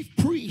chief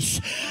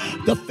priests,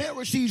 the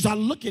Pharisees are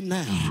looking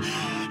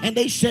now, and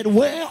they said,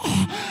 well,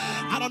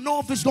 I don't know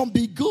if it's going to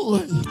be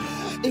good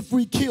if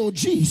we kill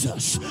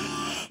Jesus.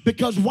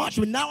 Because watch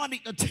me, now I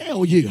need to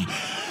tell you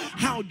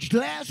how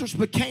Lazarus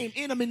became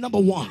enemy number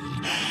one.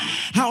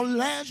 How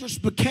Lazarus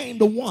became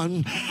the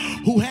one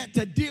who had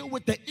to deal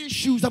with the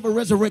issues of a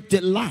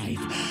resurrected life.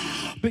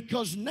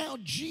 Because now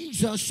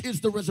Jesus is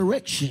the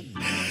resurrection.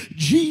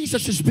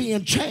 Jesus is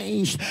being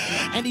changed,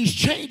 and he's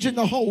changing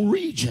the whole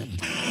region.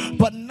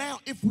 But now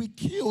if we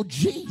kill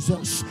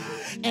Jesus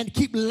and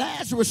keep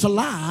Lazarus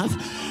alive,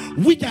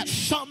 we got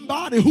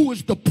somebody who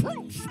is the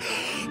proof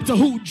to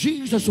who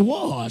Jesus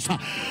was.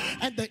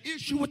 And the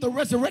issue with the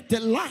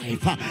resurrected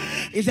life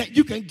is that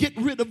you can get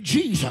rid of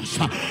Jesus,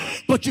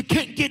 but you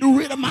can't get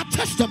rid of my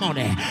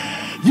testimony.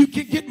 You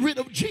can get rid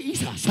of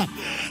Jesus,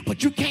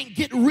 but you can't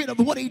get rid of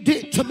what he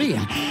did to me.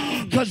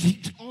 Because,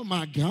 oh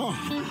my God,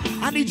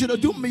 I need you to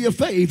do me a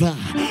favor.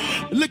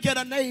 Look at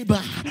a neighbor.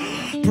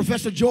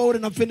 Professor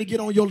Jordan, I'm finna get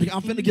on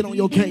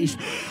your case.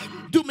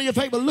 Do me a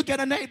favor, look at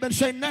a neighbor and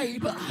say,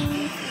 neighbor,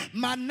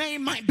 my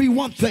name might be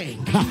one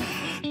thing,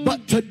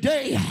 but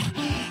today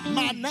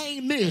my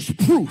name is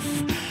proof.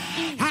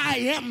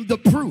 I am the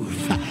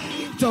proof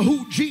to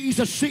who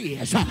Jesus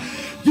is.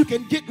 You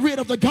can get rid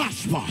of the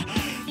gospel.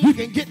 You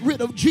can get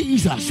rid of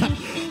Jesus.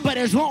 But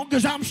as long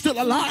as I'm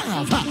still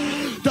alive,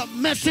 the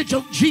message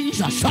of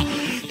Jesus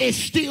is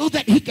still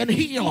that he can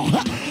heal.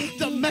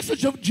 The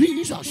message of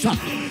Jesus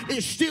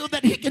is still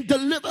that he can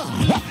deliver.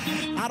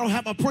 I don't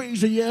have a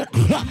praiser yet.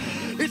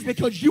 It's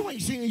because you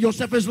ain't seeing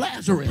yourself as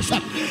Lazarus.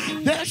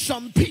 There's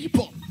some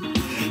people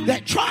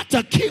that try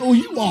to kill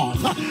you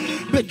off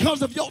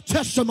because of your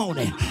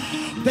testimony.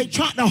 They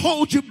try to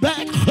hold you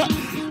back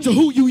to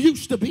who you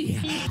used to be.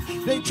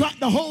 They try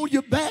to hold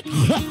you back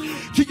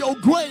to your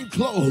grave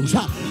clothes.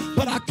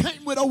 But I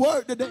came with a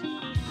word today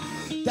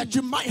that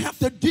you might have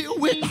to deal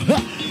with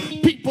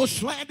people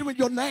slandering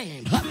your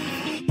name.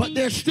 But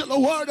there's still a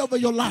word over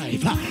your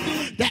life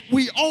that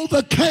we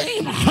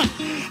overcame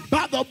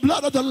by the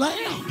blood of the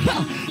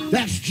Lamb.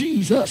 That's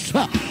Jesus.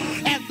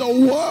 And the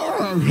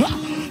word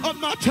of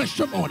my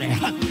testimony.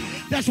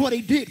 That's what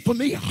he did for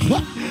me.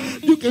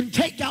 You can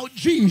take out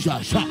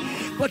Jesus,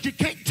 but you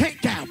can't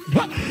take out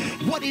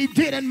what he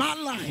did in my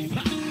life.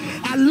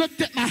 I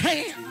looked at my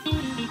hand.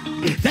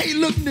 They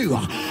look new.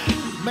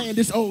 Man,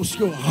 this old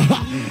school.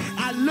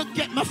 I looked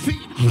at my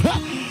feet.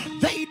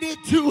 They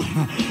did too.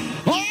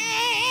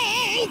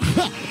 Oh,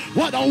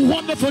 what a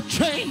wonderful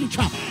change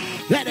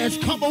that has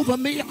come over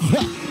me.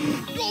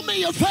 Do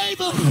me a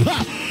favor.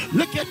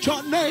 Look at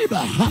your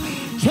neighbor.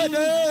 Say,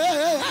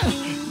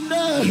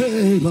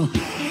 neighbor.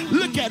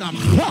 Look at him.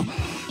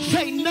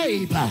 Say,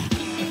 neighbor.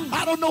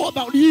 I don't know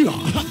about you,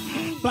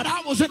 but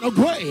I was in a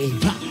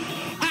grave.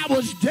 I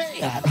was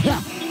dead.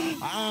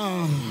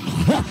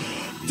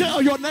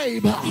 Tell your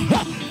neighbor.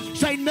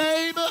 Say,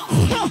 neighbor,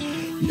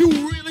 you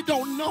really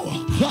don't know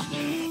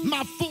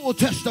my full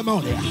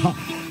testimony.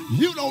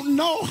 You don't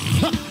know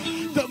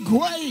the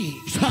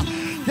graves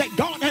that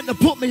God had to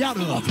put me out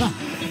of.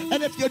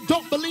 And if you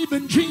don't believe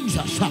in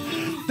Jesus,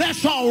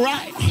 that's all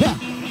right.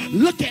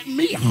 Look at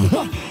me.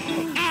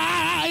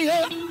 I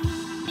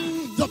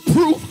am the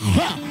proof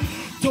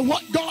to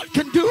what God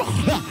can do.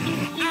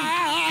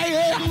 I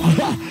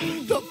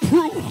am the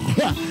proof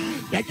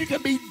that you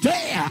can be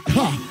dead,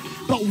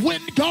 but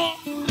when God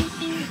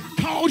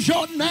calls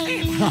your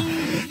name,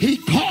 he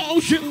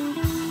calls you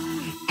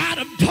out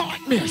of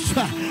darkness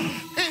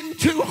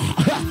into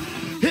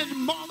his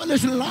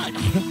marvelous light.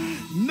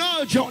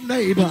 Nudge your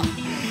neighbor,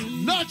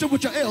 nudge him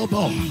with your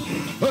elbow,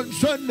 and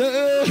say,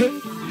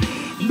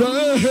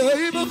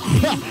 neighbor,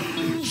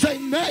 say,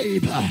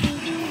 neighbor,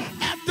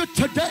 after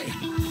today,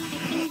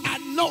 I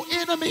know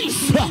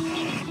enemies are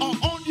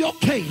on your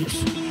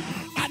case.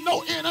 I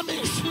know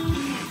enemies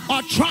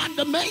are trying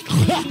to make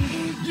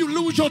you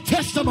lose your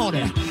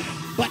testimony.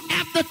 But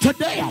after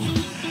today,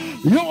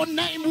 your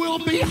name will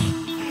be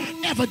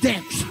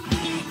evidence.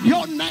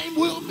 Your name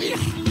will be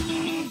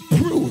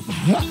proof.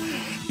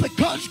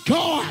 Because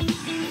God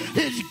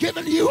is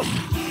giving you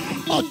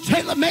a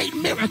tailor-made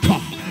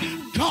miracle.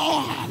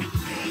 God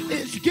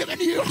is giving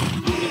you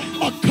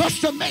a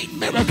custom-made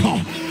miracle.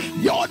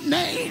 Your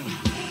name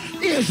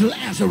is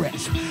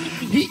Lazarus.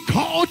 He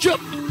called you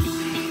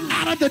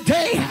out of the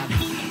dead,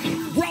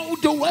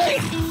 rolled away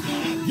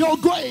your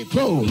grave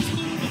clothes,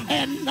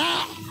 and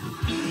now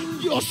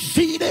you're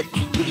seated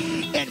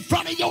in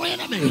front of your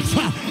enemies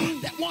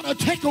that want to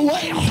take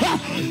away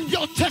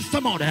your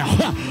testimony.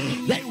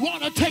 They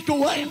want to take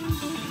away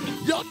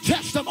your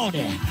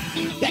testimony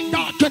that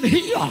God can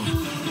heal.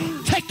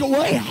 Take take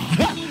away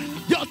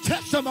your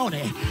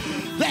testimony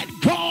that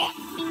God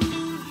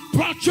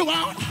brought you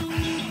out.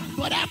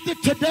 But after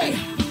today,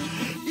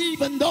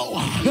 even though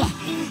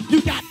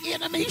you got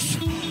enemies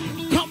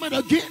coming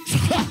against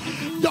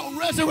your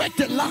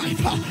resurrected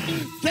life,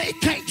 they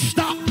can't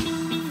stop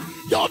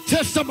your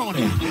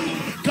testimony.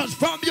 Because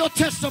from your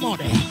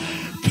testimony,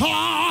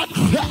 God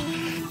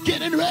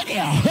getting ready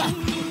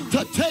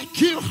to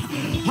take you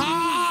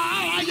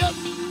higher.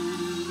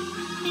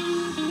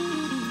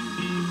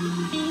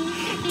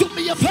 Do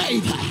me a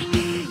favor,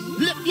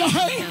 lift your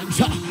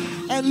hands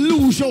and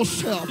lose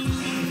yourself.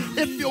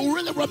 If you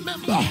really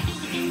remember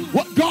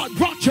what God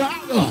brought you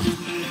out of,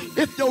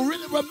 if you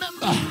really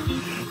remember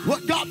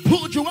what God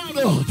pulled you out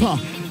of,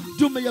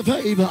 do me a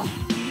favor,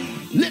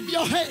 lift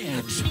your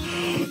hands,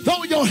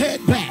 throw your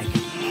head back,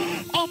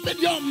 open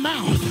your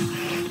mouth,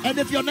 and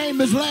if your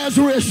name is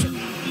Lazarus,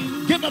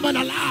 give him an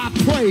alive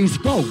praise.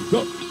 Go,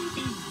 go.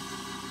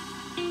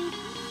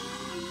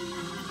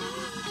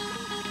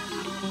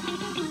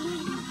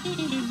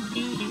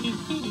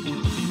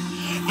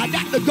 I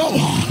got to go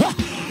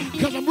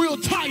because I'm real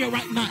tired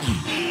right now,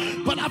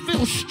 but I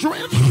feel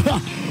strength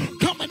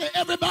coming to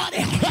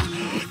everybody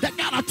that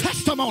got a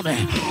testimony.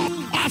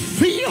 I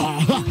feel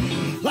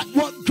like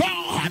what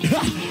God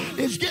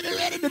is getting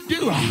ready to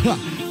do.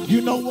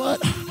 You know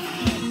what?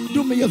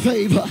 Do me a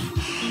favor,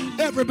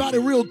 everybody,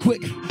 real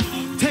quick.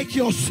 Take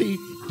your seat.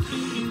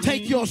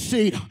 Take your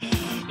seat.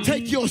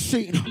 Take your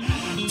seat.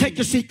 Take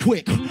a seat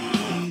quick.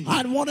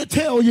 I want to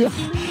tell you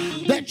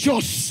that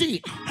your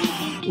seat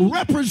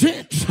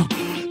represents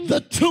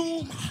the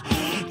tomb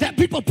that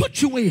people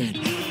put you in.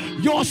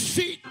 Your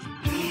seat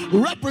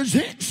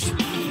represents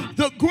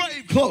the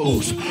grave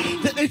clothes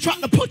that they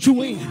tried to put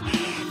you in.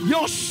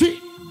 Your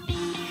seat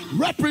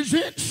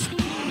represents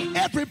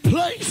every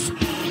place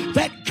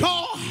that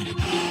God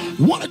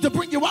wanted to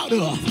bring you out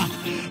of.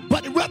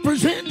 But it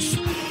represents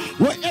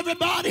where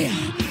everybody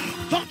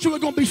thought you were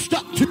going to be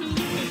stuck to.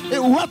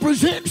 It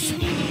represents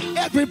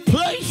every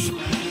place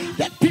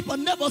that people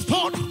never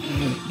thought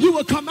you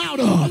would come out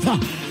of.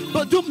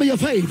 But do me a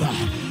favor.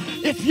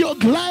 If you're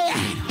glad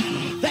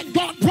that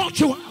God brought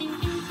you out,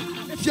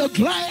 if you're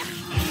glad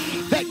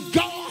that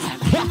God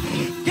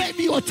gave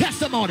you a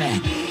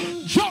testimony,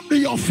 jump to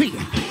your feet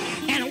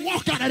and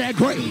walk out of that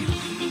grave.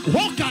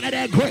 Walk out of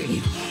that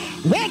grave.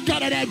 Walk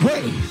out of that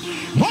grave.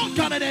 Walk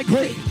out of that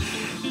grave.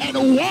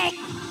 And walk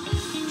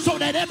so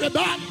that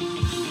everybody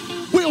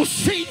will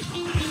see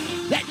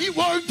that you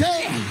weren't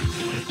there.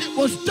 It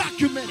was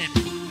documented.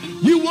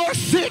 You were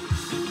sick.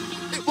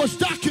 It was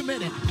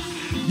documented.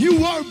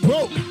 You were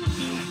broke.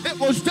 It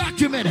was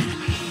documented.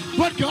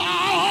 But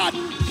God,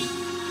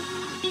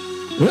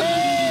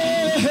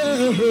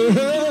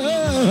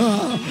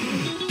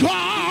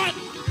 God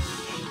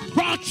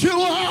brought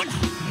you out.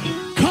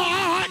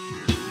 God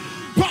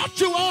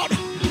brought you out.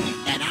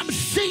 And I'm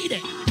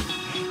seated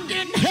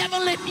in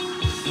heavenly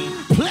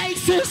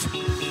places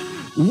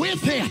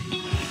with him.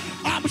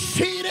 I'm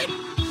seated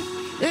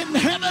in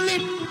heavenly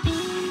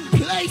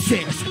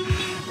places.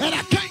 And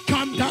I can't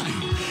come down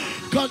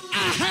because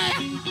I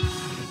have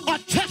a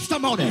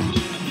testimony.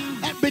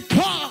 And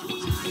because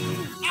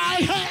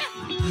I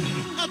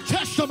have a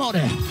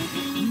testimony,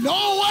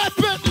 no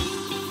weapon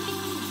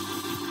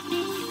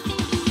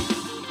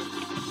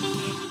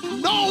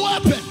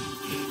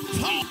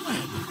formed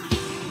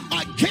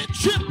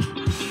against you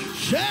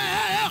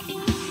shall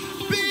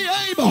be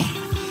able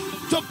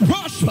to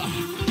prosper.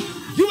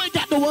 You ain't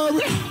got to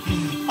worry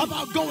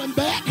about going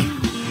back.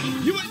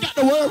 You ain't got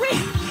to worry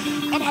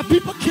about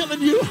people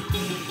killing you,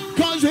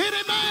 because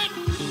any man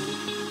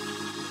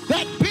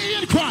that be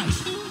in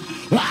Christ,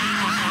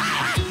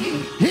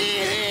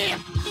 he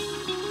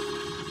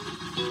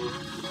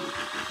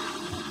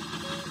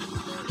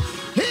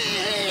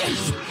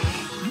is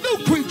new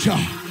creature.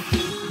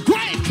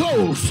 Grave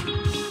clothes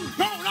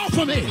gone off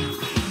of me.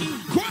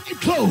 Grave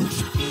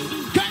clothes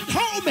can't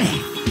hold me,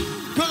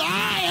 because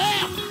I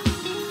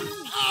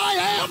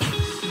am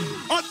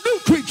a new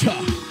creature.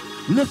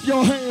 Lift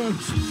your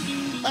hands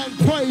and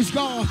praise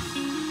God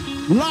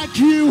like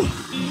you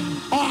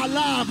are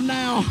alive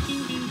now.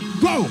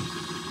 Go.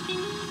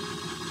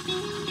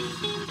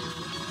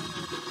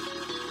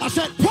 I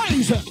said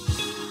praise him.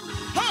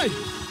 Hey,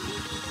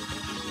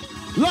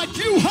 like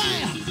you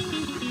have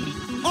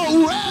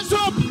a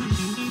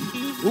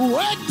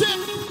resurrected